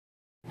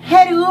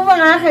Hello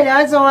mga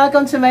kanots, and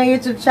welcome to my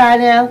YouTube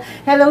channel.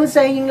 Hello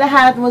sa inyong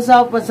lahat. What's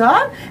up, what's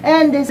up?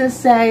 And this is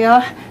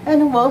Saya,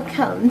 and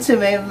welcome to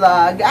my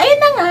vlog. Ayun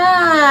na nga!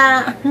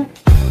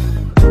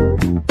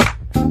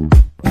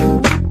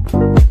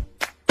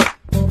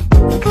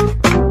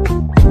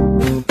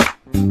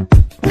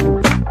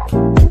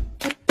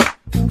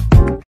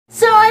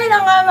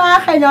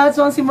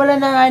 So, simulan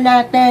na nga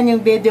natin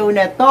yung video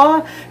na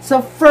to.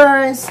 So,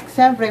 first,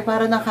 siyempre,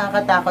 para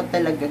nakakatakot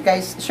talaga.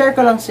 Guys, share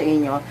ko lang sa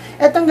inyo.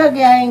 Itong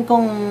gagayahin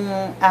kong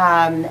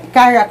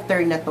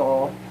character na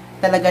to,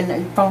 talaga,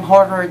 pang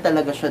horror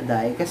talaga siya,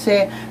 dahil.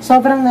 Kasi,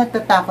 sobrang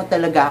natatakot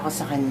talaga ako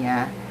sa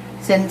kanya.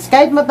 Since,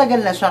 kahit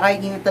matagal na siya, kahit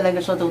hindi talaga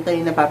siya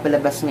totally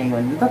napapalabas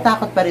ngayon,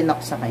 natatakot pa rin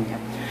ako sa kanya.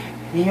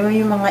 Yun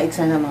yung mga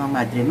iksa ng mga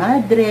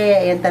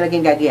madre-madre, ayan talagang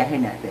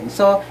gagayahin natin.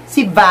 So,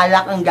 si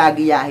Valak ang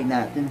gagayahin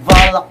natin.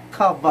 Valak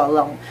ka,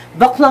 Valang.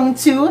 Vaklang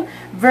 2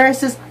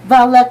 versus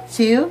Valak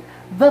 2.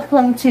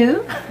 Vaklang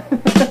 2.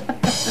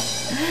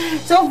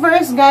 So,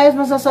 first guys,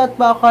 masasuot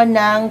po ako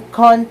ng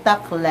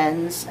contact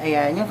lens.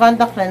 Ayan, yung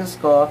contact lens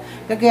ko,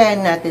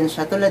 gagayahin natin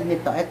siya. Tulad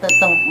nito, ito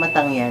itong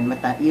matang yan.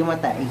 Yung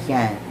mata,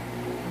 ayan.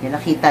 Yan,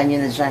 nakita nyo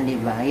na dyan,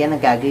 diba? Yan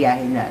ang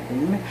gagayahin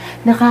natin.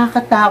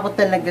 Nakakatakot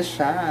talaga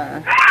siya.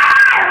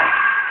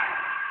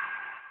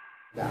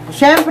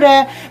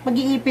 Siyempre,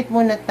 mag-iipit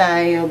muna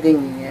tayo,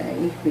 ganyan.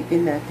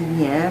 Iipitin natin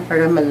yan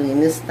para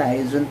malinis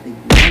tayo dyan.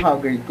 Tignan,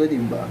 haggard ko,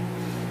 diba?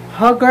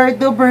 Haggard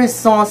do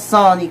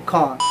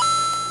Bersonica.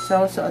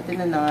 So,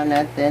 suotin na nga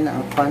natin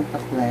ang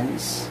contact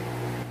lens.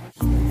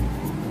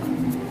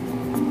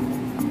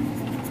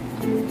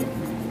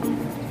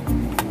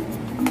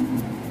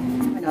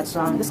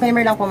 KANOTSWANG.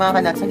 Disclaimer lang po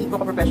mga kanots, hindi po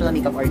ako professional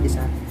makeup artist,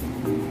 ha?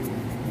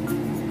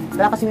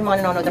 Wala kasi may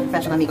mga nanonood na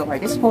professional makeup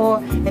artist po.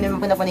 Yan naman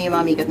po na po na yung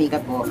mga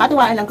makeup po.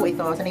 Katuwaan lang po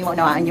ito. Sana yung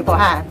maunawaan nyo po,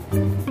 ha?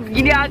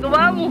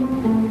 Ginagawa mo!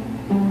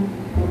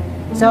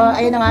 So,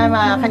 ayun na nga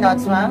mga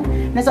KANOTSWANG.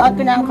 Nasuot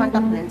ko na ang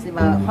contact lens,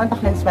 diba?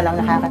 Contact lens pa lang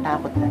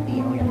nakakatakot na.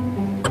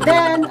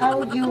 Then,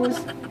 I'll use...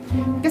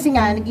 Kasi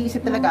nga,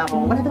 nag-iisip talaga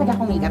ako. Wala talaga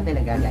akong makeup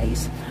talaga,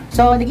 guys.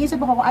 So, nag-iisip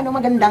ako kung anong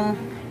magandang...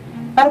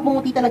 Para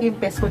pumuti talaga yung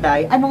face ko,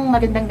 dahil anong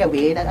magandang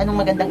gawin at anong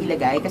magandang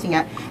ilagay. Kasi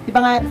nga, di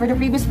ba nga, for the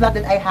previous vlog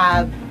that I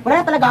have,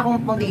 wala na talaga akong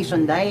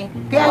foundation, dahil.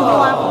 Kaya ang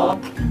gawa ko,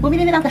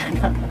 bumili na lang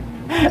talaga.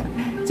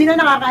 Sino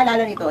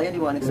nakakaalala nito? Ayan,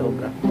 di ba,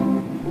 nagsobra.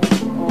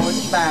 O,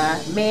 di ba,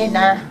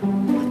 Mena.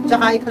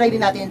 Tsaka, itry din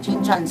natin yung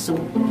Chinchansu.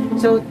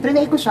 So,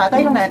 trinay ko siya.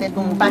 Try lang natin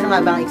kung paano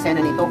nga ba ang eksena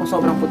nito, kung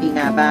sobrang puti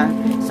nga ba.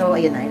 So,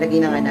 ayan na, ilagay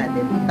na nga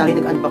natin. Tali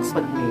nag-unbox pa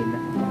ng Mena.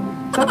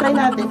 So, try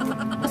natin.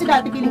 Kasi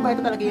dati, feeling ko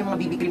ito talaga yung mga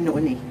BB cream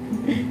noon eh.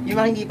 Yung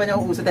mga hindi pa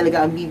nauuso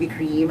talaga ang BB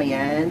cream,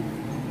 ayan.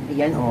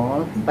 Ayan,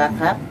 oh,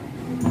 backup.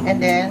 And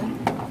then,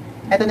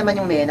 eto naman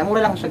yung Mena.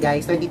 Mura lang siya,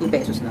 guys. 22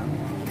 pesos lang.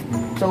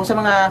 So, sa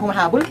mga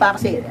humahabol pa,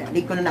 kasi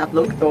late ko na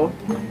na-upload ito.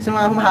 Sa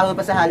mga humahabol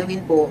pa sa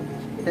Halloween po,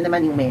 ito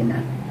naman yung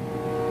Mena.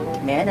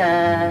 Mena!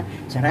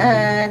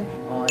 Charan!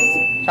 Oh,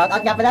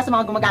 shoutout nga pala sa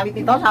mga gumagamit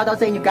nito. Shoutout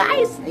sa inyo,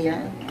 guys!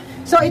 Ayan.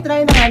 So,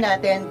 itry na nga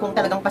natin kung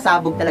talagang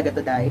pasabog talaga to,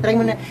 dahil. Try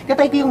mo na,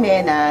 katry ko yung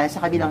Mena sa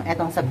kabilang,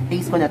 etong sa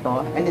face ko na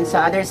to. And then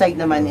sa other side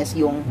naman is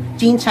yung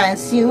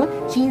Chinchansu.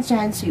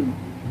 Chinchansu.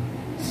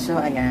 So,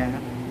 ayan.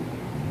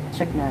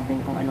 Check natin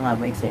kung ano nga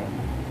ba eksena.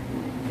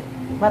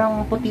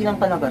 Parang puti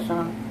lang talaga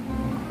siya.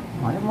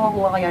 Ano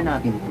makukuha kaya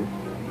natin to?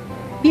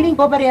 Feeling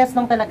ko, parehas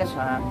lang talaga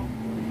siya.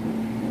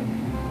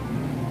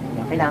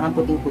 Ayan, kailangan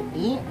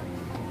puting-puti.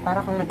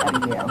 Para kang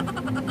nag-ariel.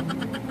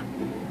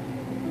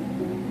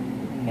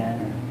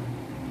 Ayan.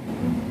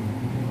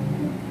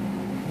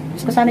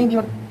 So, sana hindi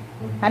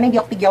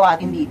ako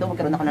tigyawatin dito,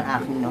 magkaroon ako ng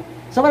acne, no?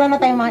 So, wala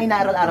na tayong mga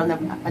inaaral-aral na,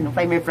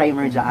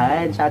 primer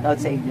dyan. Shoutout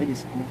sa inyo,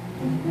 Diyos ko.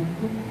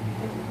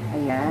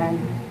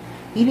 Ayan.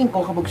 Feeling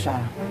ko, kabog siya.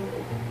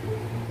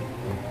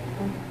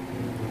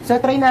 So,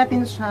 try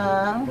natin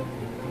siyang,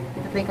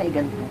 try ka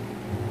iganto.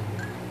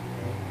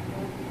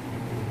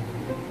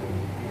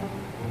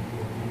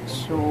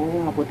 So,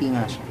 maputi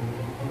nga siya.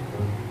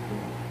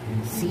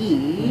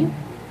 See?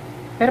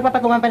 Pero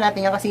papatungan pa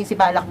natin yan kasi si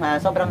Balak na,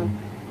 sobrang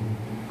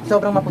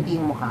maputi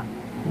yung mukha.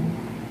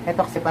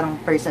 Ito kasi parang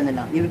personal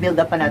lang. I-build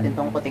up pa natin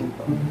tong puting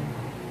to.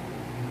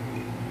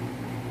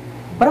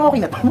 Parang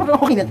okay na to. Parang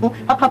okay na to.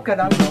 Hap-hap ka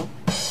lang, no?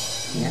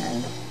 Yan.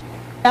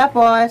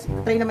 Tapos,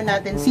 try naman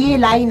natin si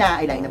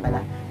Laina. Ay, Laina pala.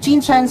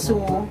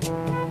 Chinchansu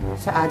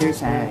sa other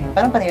side.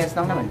 Parang parehas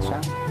lang naman siya.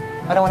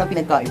 Parang walang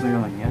pinagkaiba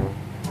naman yan.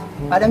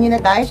 Alam niyo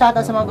na tayo.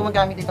 Shoutout sa mga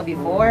gumagamit ito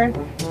before.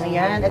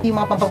 Ayan. At yung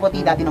mga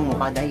pampaputi dati ng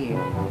mukha dahil.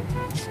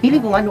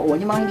 Feeling ko nga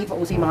noon, yung mga hindi pa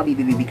uso yung mga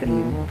BB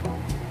cream.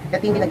 At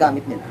yung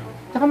ginagamit nila.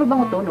 Tsaka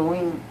mabango to, no?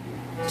 Yung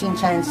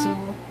Chinchansu.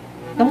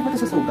 Gamot pa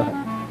ito sa sugat.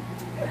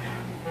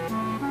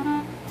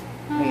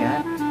 Ayan.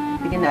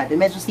 Tignan natin.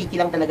 Medyo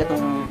sticky lang talaga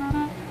itong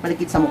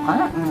malikit sa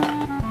mukha.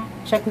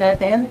 Check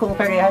natin kung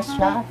parehas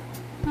siya.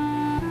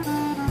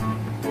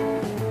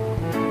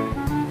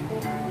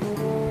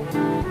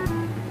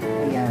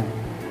 Ayan.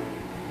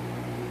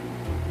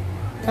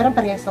 Parang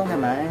parehas lang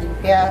naman.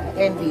 Kaya,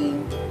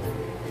 ending.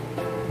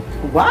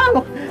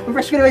 Wow!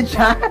 Fresh ko naman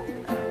siya.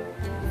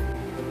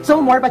 So, So,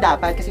 more pa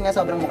dapat kasi nga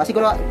sobrang mukha.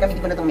 Siguro, gamitin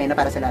ko na itong mena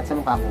para sa lahat sa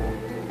mukha ko.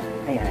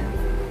 Ayan.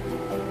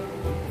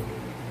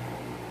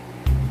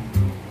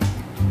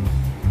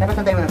 Dapat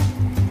antay mo na.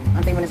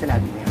 Antay mo na sa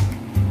labi mo yan.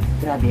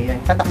 Grabe, ayan.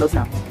 Santa Claus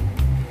na ako.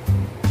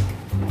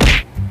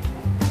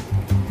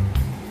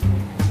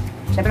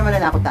 Siyempre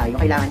mananakot tayo.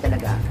 Kailangan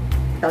talaga.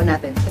 Taon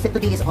natin. Kasi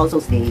today is also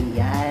day.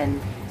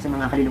 Yan. Sa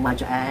mga kaluluwa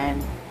dyan.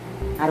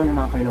 Araw ng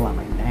mga kaluluwa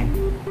ko yun.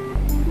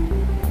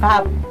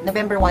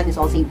 November 1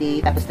 is also day.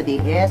 Tapos today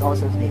is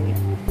also day.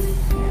 Yan.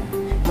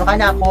 Mukha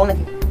na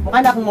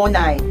akong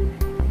monay.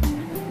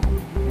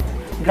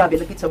 Grabe,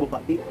 lagkit sa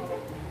buka.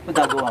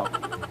 Magagawa ako.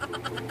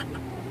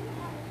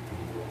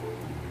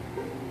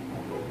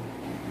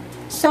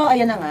 So,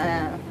 ayan na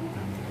nga.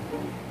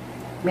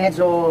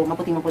 Medyo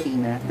maputing-maputi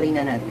na. Try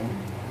na natin.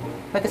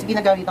 But kasi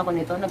ginagamitan ko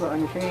nito,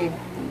 nag-ano siya eh.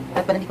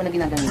 At parang hindi ko na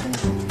ginagamitan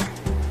ito.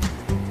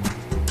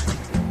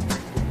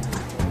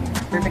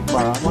 Perfect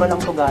ba? Mura lang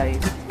to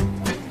guys.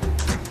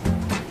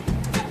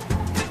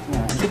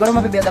 Yan. Siguro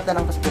mabibuild up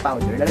na ng cuspo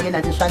powder. Lalagyan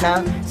natin siya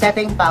ng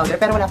setting powder.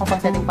 Pero wala akong pang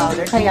setting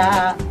powder.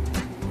 Kaya,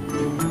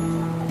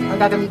 ang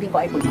gagamitin ko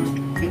ay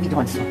Baby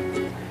Johnson.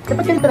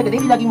 Dapat ganito talaga.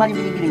 Hindi laging mali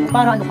binibili mo.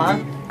 Para ano ka?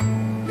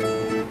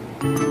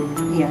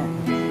 Yan.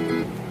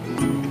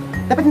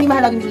 Dapat hindi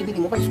mahal laging binibili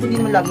mo. Kasi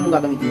hindi naman laging mong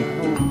gagamitin yan.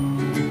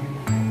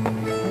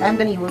 I'm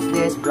gonna use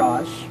this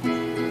brush.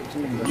 So,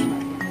 yung brush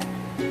natin.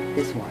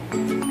 This one.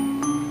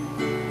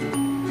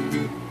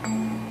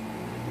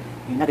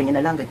 Yun na, ganyan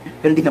na lang.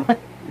 Pero hindi naman.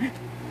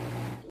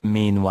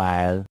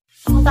 Meanwhile,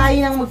 kung tayo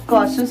nang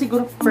mag-costume,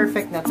 siguro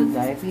perfect na to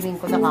dahil feeling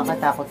ko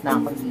nakakatakot na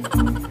ako dito.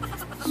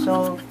 So,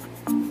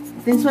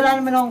 since wala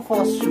naman akong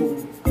costume,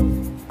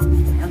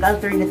 ang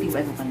alternative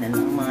ano ka na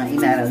lang, mga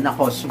inaral na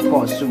costume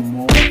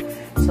mo.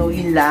 So,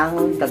 yun lang,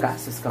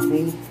 gagastos ka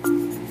eh.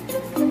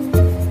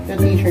 Yung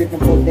t-shirt na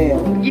puti.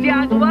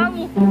 Ginagawa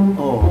mo!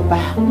 Oo,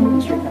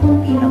 t-shirt na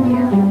puti lang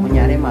yan.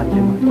 Kunyari, madre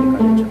ka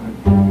na dyan.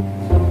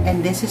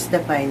 And this is the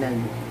final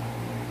look.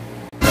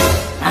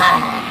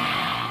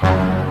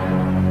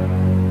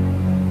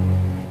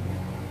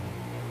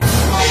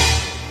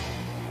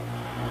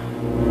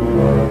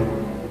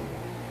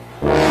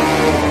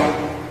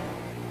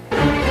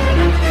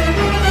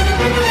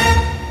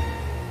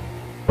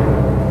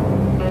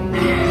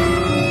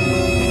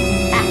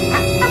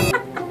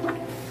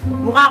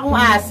 Mukha akong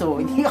aso,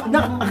 hindi ako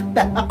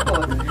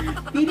nakakatakot.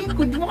 Piling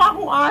ko, mukha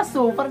akong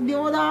aso, parang di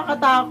mo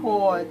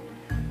nakakatakot.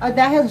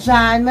 Dahil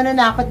dyan,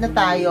 mananakot na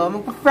tayo.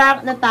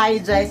 Magpa-frank na tayo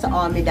dyan sa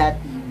Omi.tv.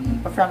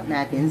 Pa-frank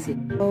natin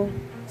sila. So,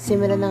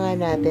 simulan na nga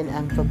natin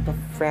ang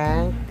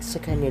pagpa-frank sa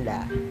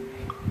kanila.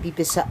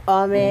 Dito sa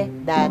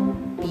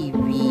Omi.tv.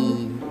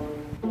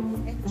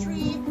 And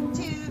 3,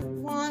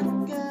 2,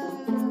 1, go!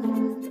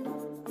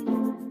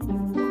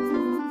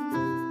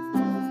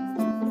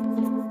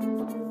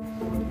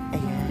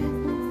 Ayan.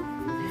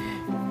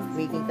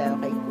 Waiting tayo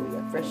kay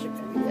Kuya. Fresh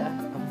Kuya.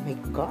 Oh my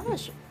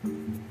gosh!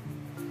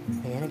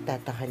 Ayan,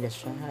 nagtataka na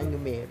siya. Ano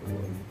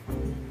meron?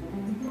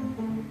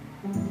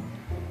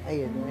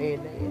 Ayun,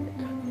 ayun, ayun.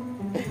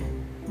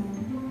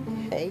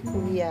 Hey,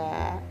 Kuya.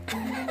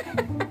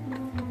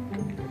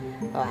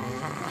 Wow.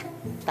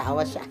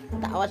 Tawa siya,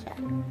 tawa siya.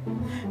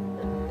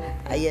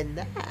 Ayan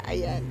na,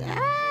 ayan na.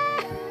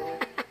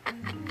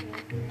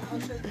 Tawa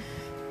siya.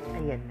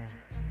 Ayan na.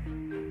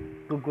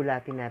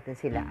 Gugulatin natin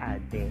sila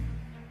ate.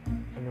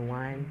 And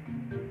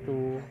 1,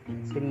 2,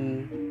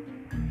 3.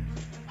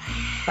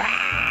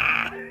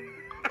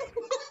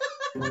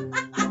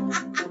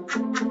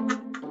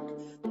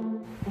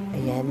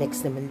 Ayan,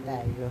 next naman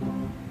tayo.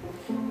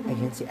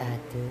 Ayan si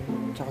ate,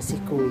 tsaka si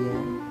kuya.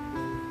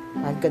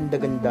 Ang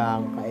ganda-ganda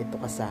ang ka, ito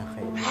ka sa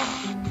akin.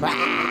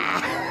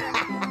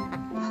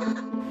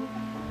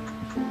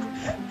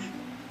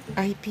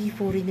 IT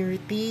foreigner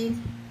T.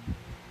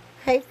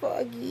 Hi,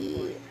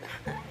 Pogi.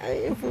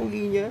 Ay, ang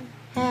Pogi niya.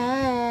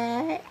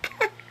 Hi.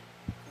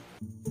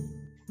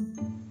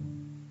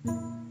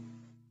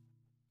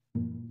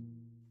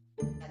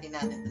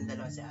 Natin itong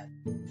dalawa si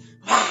ate.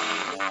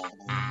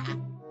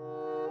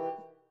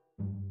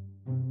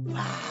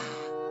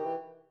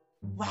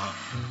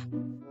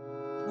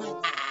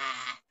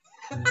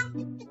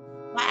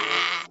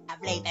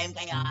 Playtime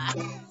kayo.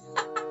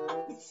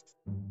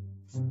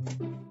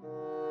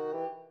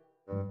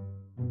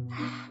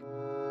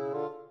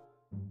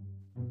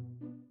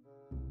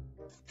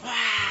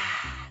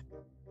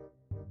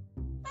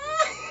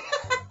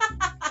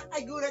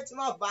 Ay, gulat sa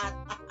mga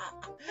bata.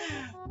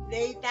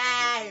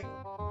 Playtime.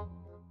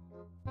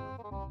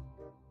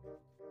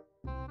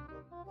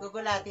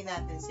 Gugulatin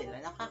natin sila.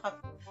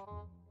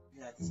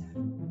 Gugulatin sila.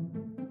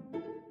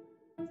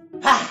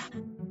 Ha!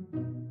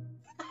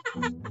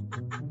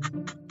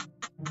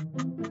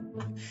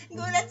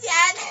 Gulat si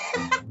ate.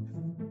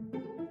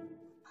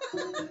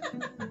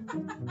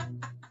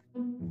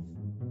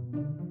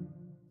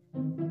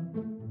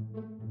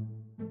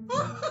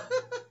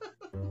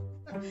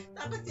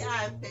 Takot si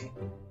ate.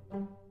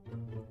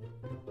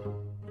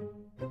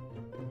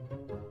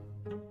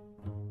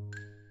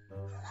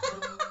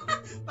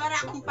 Para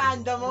akong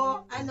panda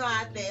mo. Ano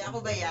ate?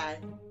 Ako ba yan?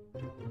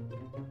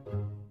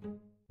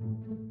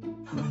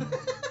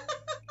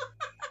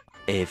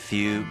 A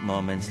few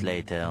moments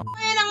later.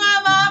 Ayun na nga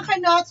mga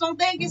kanotswang,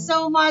 thank you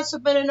so much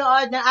sa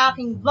panonood ng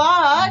aking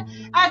vlog.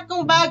 At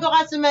kung bago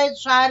ka sa my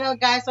channel,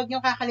 guys, huwag niyo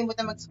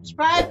kakalimutan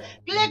mag-subscribe.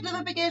 Click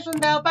notification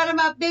bell para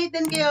ma-update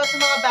din kayo sa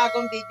mga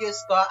bagong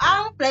videos ko.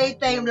 Ang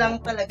playtime lang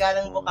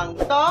talaga ng bukang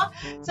to.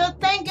 So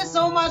thank you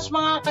so much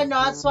mga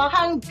kanotswang.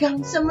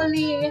 Hanggang sa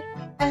muli.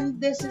 And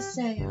this is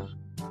Sayo.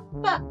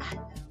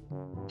 Paalam.